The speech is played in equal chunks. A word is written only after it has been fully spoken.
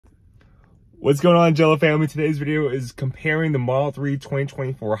What's going on, Angelo family? Today's video is comparing the Model 3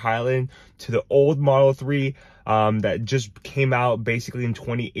 2024 Highland to the old Model 3 that just came out basically in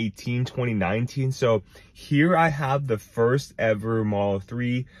 2018, 2019. So here I have the first ever Model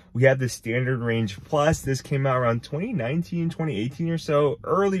 3. We have the Standard Range Plus. This came out around 2019, 2018 or so,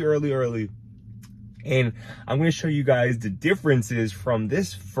 early. And I'm going to show you guys the differences from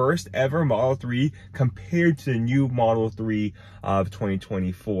this first ever Model 3 compared to the new Model 3 of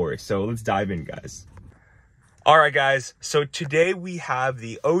 2024. So let's dive in, guys. All right, guys. So today we have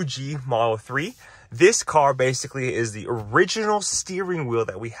the OG Model 3. This car basically is the original steering wheel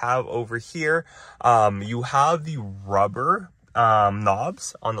that we have over here. You have the rubber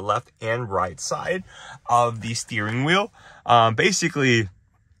knobs on the left and right side of the steering wheel. Basically,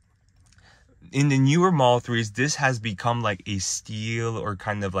 in the newer Model 3s, this has become like a steel or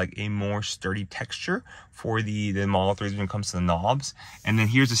kind of like a more sturdy texture for the Model 3s when it comes to the knobs. And then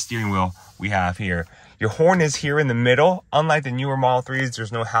here's the steering wheel we have here. Your horn is here in the middle. Unlike the newer Model 3s,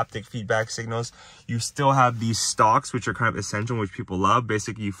 there's no haptic feedback signals. You still have these stalks, which are kind of essential, which people love.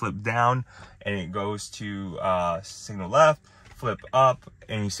 Basically, you flip down and it goes to signal left, flip up,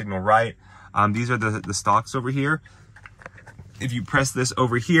 and you signal right. These are the stalks over here. If you press this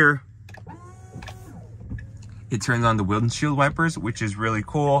over here, it turns on the windshield wipers, which is really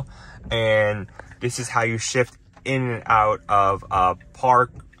cool. And this is how you shift in and out of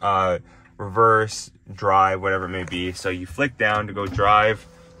park, reverse, drive, whatever it may be. So you flick down to go drive,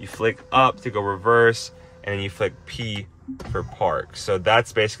 you flick up to go reverse, and then you flick P for park. So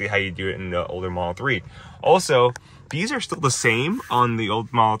that's basically how you do it in the older Model 3. Also, these are still the same on the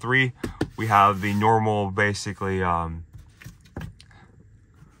old Model 3. We have the normal, basically,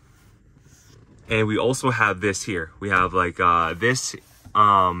 and we also have this here. We have like, this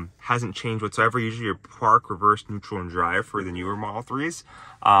hasn't changed whatsoever. Usually your park, reverse, neutral, and drive for the newer Model 3s.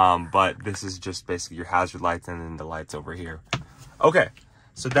 But this is just basically your hazard lights and then the lights over here. Okay,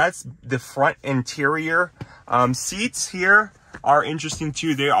 so that's the front interior. Seats here are interesting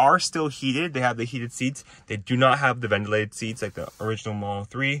too. They are still heated. They have the heated seats. They do not have the ventilated seats like the original Model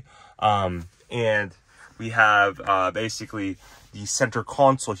 3. And we have basically the center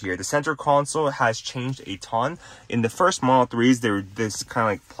console here. The center console has changed a ton. In the first Model 3s, they were this kind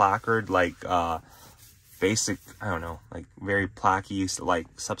of like placard, like basic, I don't know, like very placky like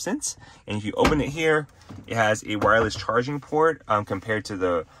substance. And if you open it here, it has a wireless charging port compared to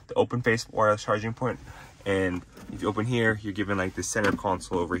the open face wireless charging port. And if you open here, you're given like the center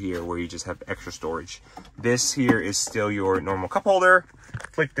console over here where you just have extra storage. This here is still your normal cup holder.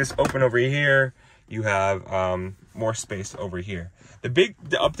 Flick this open over here. You have more space over here. The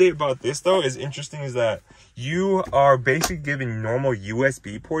update about this though is interesting is that you are basically given normal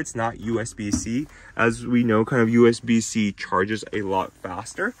USB ports, not USB-C. As we know, kind of USB-C charges a lot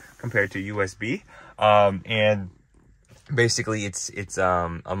faster compared to USB. And basically it's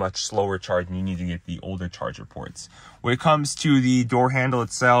a much slower charge and you need to get the older charger ports. When it comes to the door handle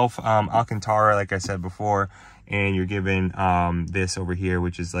itself, Alcantara, like I said before, and you're given this over here,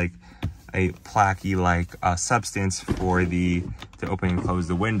 which is like a placky like substance for to open and close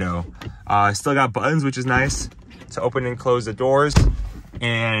the window. Still got buttons, which is nice to open and close the doors.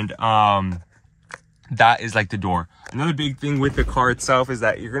 And that is like the door. Another big thing with the car itself is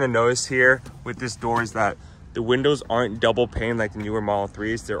that you're gonna notice here with this door is that the windows aren't double pane like the newer Model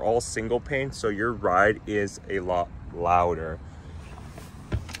 3s. They're all single pane, so your ride is a lot louder.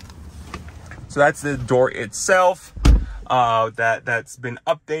 So that's the door itself. That's been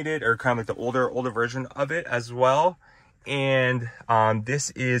updated, or kind of like the older version of it as well. And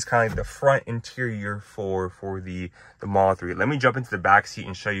this is kind of like the front interior for the Model 3. Let me jump into the back seat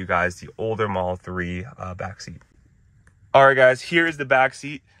and show you guys the older Model 3 back seat. All right, guys, here is the back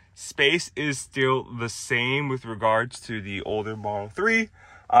seat. Space is still the same with regards to the older Model 3.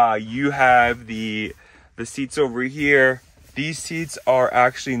 You have the seats over here. These seats are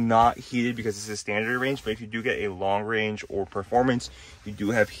actually not heated because it's a standard range, but if you do get a long range or performance, you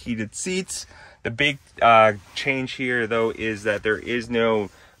do have heated seats. The big change here though is that there is no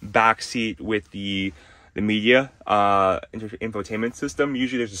back seat with the media infotainment system.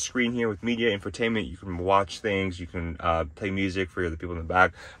 Usually there's a screen here with media infotainment. You can watch things, you can play music for the people in the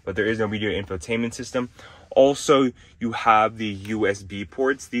back, but there is no media infotainment system. Also, you have the USB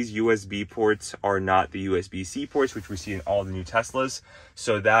ports. These USB ports are not the USB-C ports, which we see in all the new Teslas.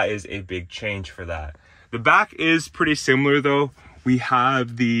 So that is a big change for that. The back is pretty similar though. We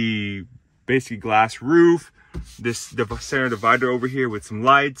have the basically glass roof, the center divider over here with some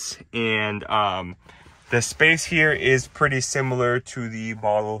lights, and the space here is pretty similar to the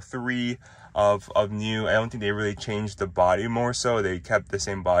Model 3 of new. I don't think they really changed the body more so. They kept the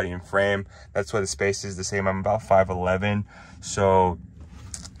same body and frame. That's why the space is the same. I'm about 5'11", so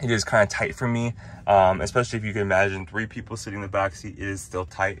it is kind of tight for me, especially if you can imagine 3 people sitting in the back seat. It is still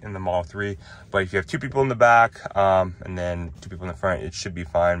tight in the Model 3, but if you have 2 people in the back and then 2 people in the front, it should be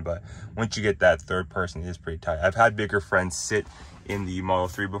fine. But once you get that 3rd person, it is pretty tight. I've had bigger friends sit in the Model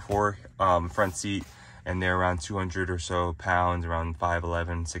 3 before, front seat, and they're around 200 or so pounds, around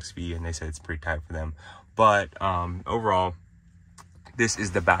 5'11", 6 feet, and they said it's pretty tight for them. But overall, this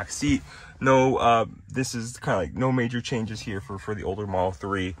is the back seat. No, this is kind of like no major changes here for the older Model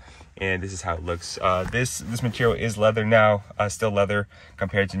 3, and this is how it looks. This material is leather now, still leather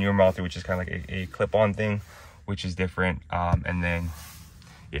compared to newer Model 3, which is kind of like a clip-on thing, which is different. And then,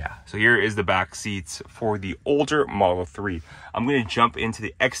 yeah, so here is the back seats for the older Model 3. I'm going to jump into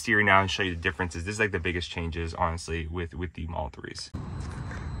the exterior now and show you the differences. This is like the biggest changes, honestly, with the Model 3s.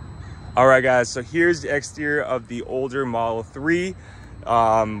 All right, guys, so here's the exterior of the older Model 3.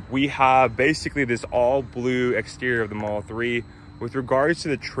 We have basically this all blue exterior of the Model 3. With regards to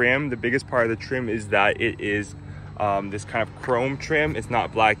the trim, the biggest part of the trim is that it is this kind of chrome trim. It's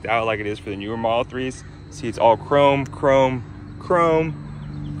not blacked out like it is for the newer Model 3s. See, it's all chrome, chrome,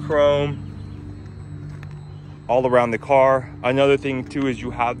 chrome, chrome all around the car. Another thing too is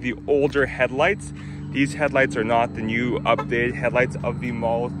you have the older headlights. These headlights are not the new updated headlights of the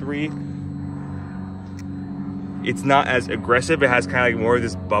Model 3. It's not as aggressive. It has kind of like more of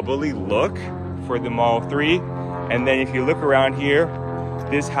this bubbly look for the Model 3. And then if you look around here,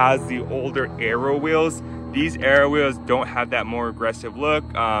 this has the older aero wheels. These aero wheels don't have that more aggressive look.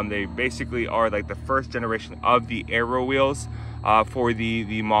 They basically are like the first generation of the aero wheels for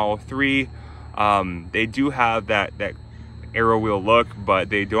the Model 3. They do have that aero wheel look, but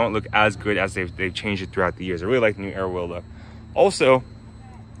they don't look as good as they've changed it throughout the years. I really like the new aero wheel look. Also,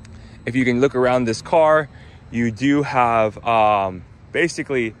 if you can look around this car, you do have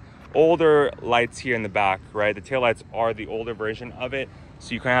basically older lights here in the back, right? The taillights are the older version of it.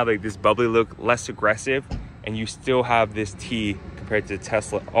 So you kind of have like this bubbly look, less aggressive, and you still have this T compared to the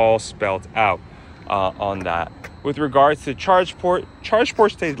Tesla all spelled out on that. With regards to charge port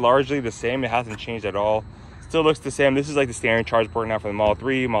stays largely the same. It hasn't changed at all. Still looks the same. This is like the standard charge port now for the Model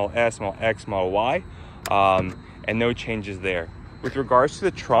 3, Model S, Model X, Model Y, and no changes there. With regards to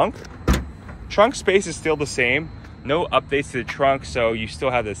the trunk space is still the same. No updates to the trunk, so you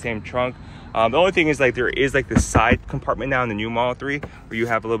still have the same trunk. The only thing is like there is like this side compartment now in the new Model 3 where you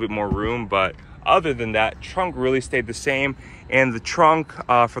have a little bit more room, but other than that, trunk really stayed the same. And the trunk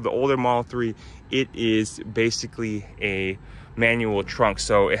for the older Model 3, it is basically a manual trunk,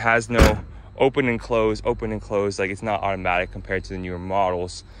 so it has no open and close, like it's not automatic compared to the newer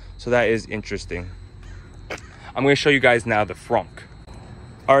models. So that is interesting. I'm going to show you guys now the frunk.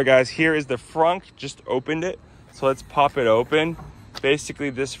 All right, guys, here is the frunk. Just opened it, so let's pop it open. Basically,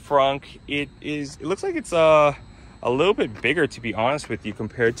 this frunk, it looks like it's a little bit bigger, to be honest with you,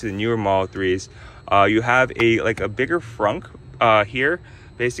 compared to the newer Model 3s. You have a bigger frunk here.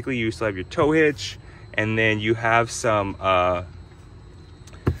 Basically, you still have your tow hitch, and then you have some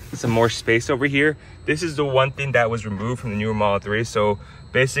more space over here. This is the one thing that was removed from the newer Model 3. So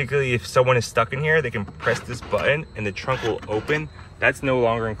basically, if someone is stuck in here, they can press this button and the trunk will open. That's no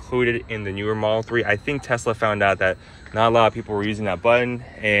longer included in the newer Model 3. I think Tesla found out that not a lot of people were using that button,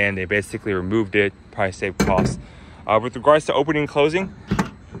 and they basically removed it, probably saved costs. With regards to opening and closing,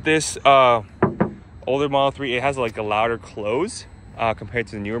 this older Model 3, it has like a louder close compared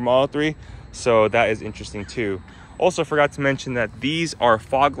to the newer Model 3. So that is interesting too. Also forgot to mention that these are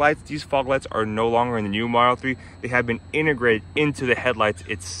fog lights. These fog lights are no longer in the new Model 3. They have been integrated into the headlights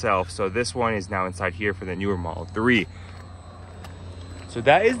itself. So this one is now inside here for the newer Model 3. So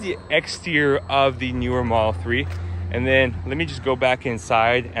that is the exterior of the newer Model 3. And then let me just go back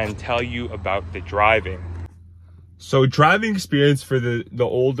inside and tell you about the driving. So driving experience for the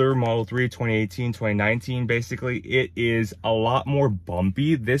older Model 3 2018, 2019, basically, it is a lot more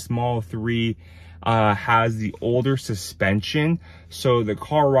bumpy. This Model 3 has the older suspension, so the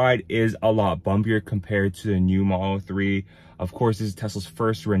car ride is a lot bumpier compared to the new Model 3. Of course, this is Tesla's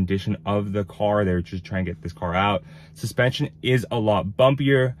first rendition of the car. They're just trying to get this car out. Suspension is a lot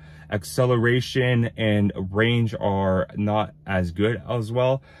bumpier. Acceleration and range are not as good as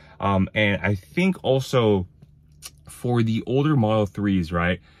well. And I think also for the older Model 3s,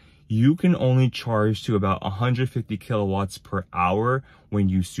 right, you can only charge to about 150 kilowatts per hour when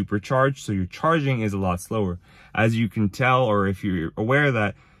you supercharge. So your charging is a lot slower. As you can tell, or if you're aware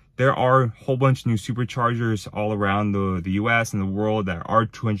that there are a whole bunch of new superchargers all around the US and the world that are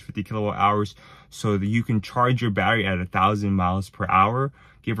 250 kilowatt hours, so that you can charge your battery at 1,000 miles per hour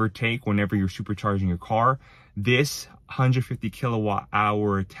give or take, whenever you're supercharging your car. This 150 kilowatt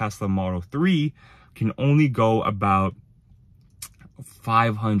hour Tesla Model 3 can only go about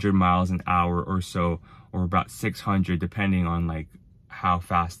 500 miles an hour or so, or about 600, depending on like how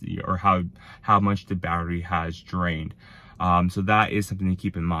fast or how much the battery has drained. So that is something to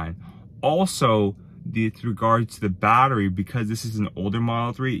keep in mind. Also, with regards to the battery, because this is an older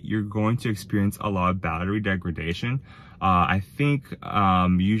Model 3, you're going to experience a lot of battery degradation. I think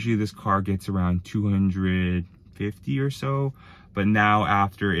usually this car gets around 250 or so, but now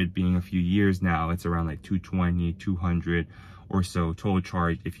after it being a few years now, it's around like 220, 200 or so total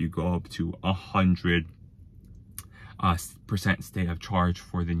charge if you go up to 100% state of charge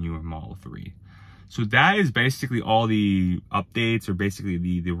for the newer Model 3. So that is basically all the updates, or basically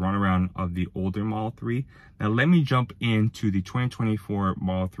the runaround of the older Model 3. Now let me jump into the 2024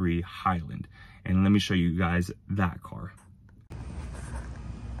 Model 3 Highland, and let me show you guys that car.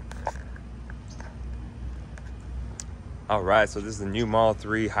 All right, so this is the new Model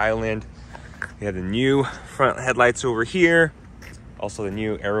 3 Highland. We have the new front headlights over here. Also the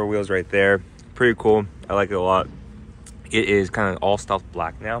new aero wheels right there. Pretty cool, I like it a lot. It is kind of all stuffed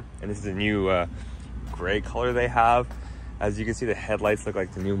black now, and this is a new gray color they have. As you can see, the headlights look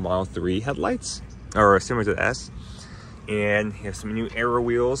like the new Model 3 headlights, or similar to the S. And you have some new aero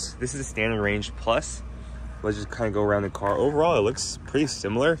wheels. This is a standard range plus. Let's just kind of go around the car. Overall, it looks pretty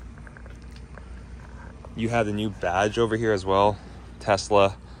similar. You have the new badge over here as well,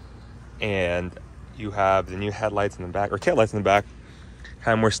 Tesla, and you have the new headlights in the back, or taillights in the back,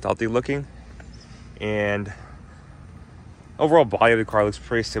 kind of more stealthy looking. And overall body of the car looks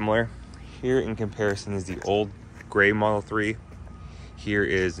pretty similar. Here in comparison is the old gray Model 3. Here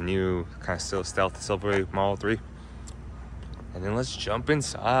is the new kind of still stealth silver Model 3. And then let's jump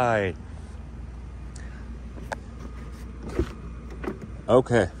inside.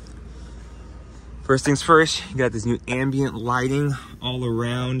 Okay. First things first, you got this new ambient lighting all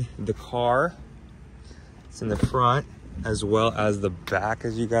around the car. It's in the front as well as the back,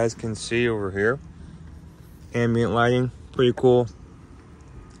 as you guys can see over here. Ambient lighting, pretty cool.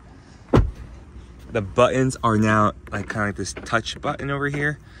 The buttons are now like kind of like this touch button over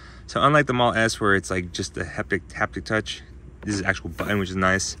here. So unlike the Model S where it's like just a haptic touch, this is an actual button, which is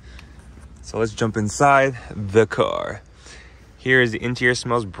nice. So let's jump inside the car. Here is the interior,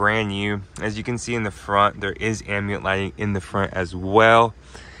 smells brand new. As you can see in the front, there is ambient lighting in the front as well.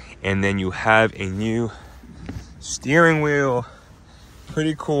 And then you have a new steering wheel.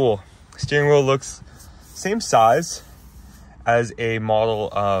 Pretty cool. Steering wheel looks same size as a model,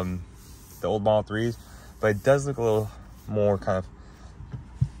 the old Model 3s, but it does look a little more kind of,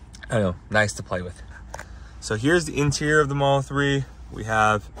 I don't know, nice to play with. So here's the interior of the Model 3. We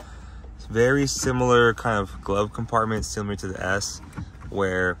have very similar kind of glove compartment, similar to the S,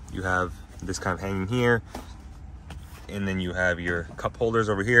 where you have this kind of hanging here, and then you have your cup holders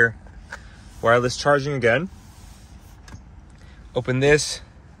over here. Wireless charging again. Open this.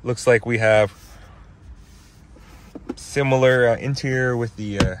 Looks like we have similar interior with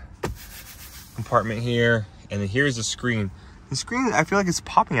the compartment here, and then here's the screen. The screen, I feel like it's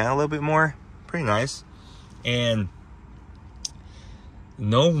popping out a little bit more. Pretty nice. And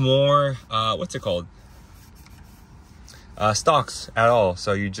no more what's it called, stalks at all.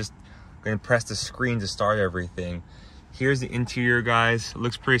 So you're just gonna press the screen to start everything. Here's the interior, guys. It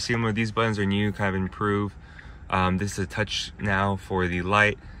looks pretty similar. These buttons are new, kind of improved. This is a touch now for the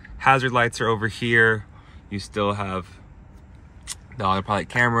light. Hazard lights are over here. You still have the autopilot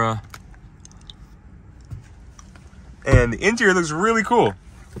camera, and the interior looks really cool.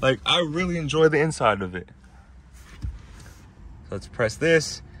 Like, I really enjoy the inside of it. Let's press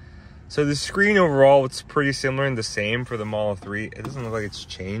this. So the screen overall, it's pretty similar and the same for the Model 3. It doesn't look like it's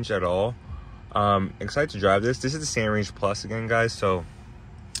changed at all. Excited to drive this. This is the Standard Range Plus again, guys, so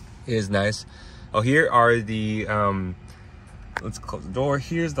it is nice. Oh, here are the, let's close the door.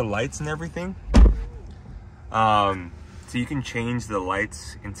 Here's the lights and everything. So you can change the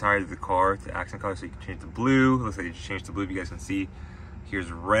lights inside of the car to accent color. So you can change the blue. Looks like you just changed the blue, if you guys can see. Here's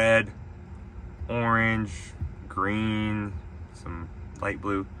red, orange, green, some light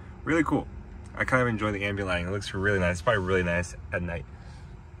blue. Really cool. I kind of enjoy the ambient lighting. It looks really nice. It's probably really nice at night.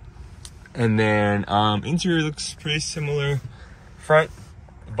 And then interior looks pretty similar. Front,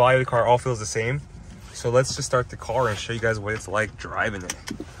 the body of the car all feels the same. So let's just start the car and show you guys what it's like driving it.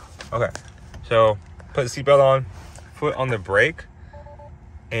 Okay, so put the seatbelt on, foot on the brake,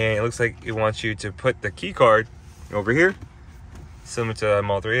 and it looks like it wants you to put the key card over here, similar to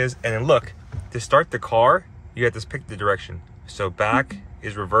Model 3 is. And then look, to start the car, you have to pick the direction. So back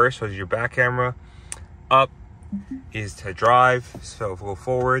is reverse, so your back camera. Up is to drive. So go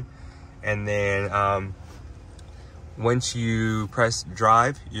forward, and then once you press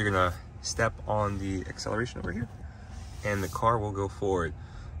drive, you're gonna step on the acceleration over here, and the car will go forward.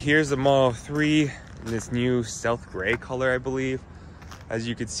 Here's the Model 3 in this new stealth gray color, I believe. As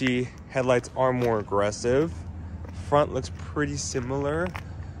you can see, headlights are more aggressive. Front looks pretty similar.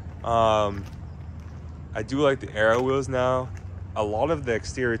 I do like the aero wheels now. A lot of the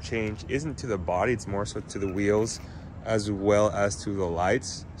exterior change isn't to the body, it's more so to the wheels as well as to the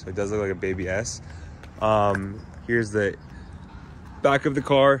lights. So it does look like a baby S. Here's the back of the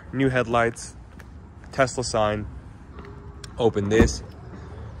car, new headlights, Tesla sign. Open this,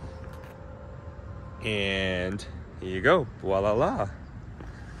 and here you go, voila.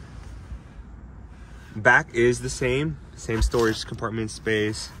 Back is the same storage compartment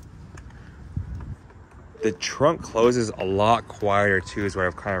space. The trunk closes a lot quieter too, is what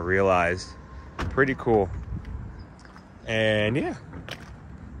I've kind of realized. Pretty cool. And yeah,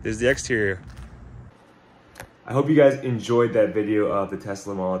 this is the exterior. I hope you guys enjoyed that video of the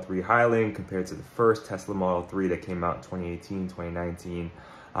Tesla Model 3 Highland compared to the first Tesla Model 3 that came out in 2018, 2019.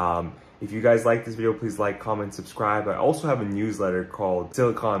 If you guys like this video, please like, comment, subscribe. I also have a newsletter called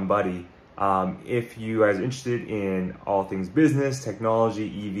Silicon Buddy. If you guys are interested in all things business, technology,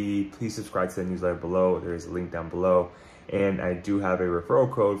 EV, please subscribe to the newsletter below. There is a link down below. And I do have a referral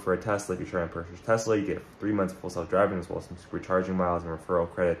code for a Tesla. If you're trying to purchase Tesla, you get 3 months of full self-driving as well as some supercharging miles and referral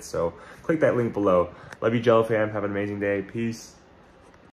credits. So click that link below. Love you, Jello fam. Have an amazing day. Peace.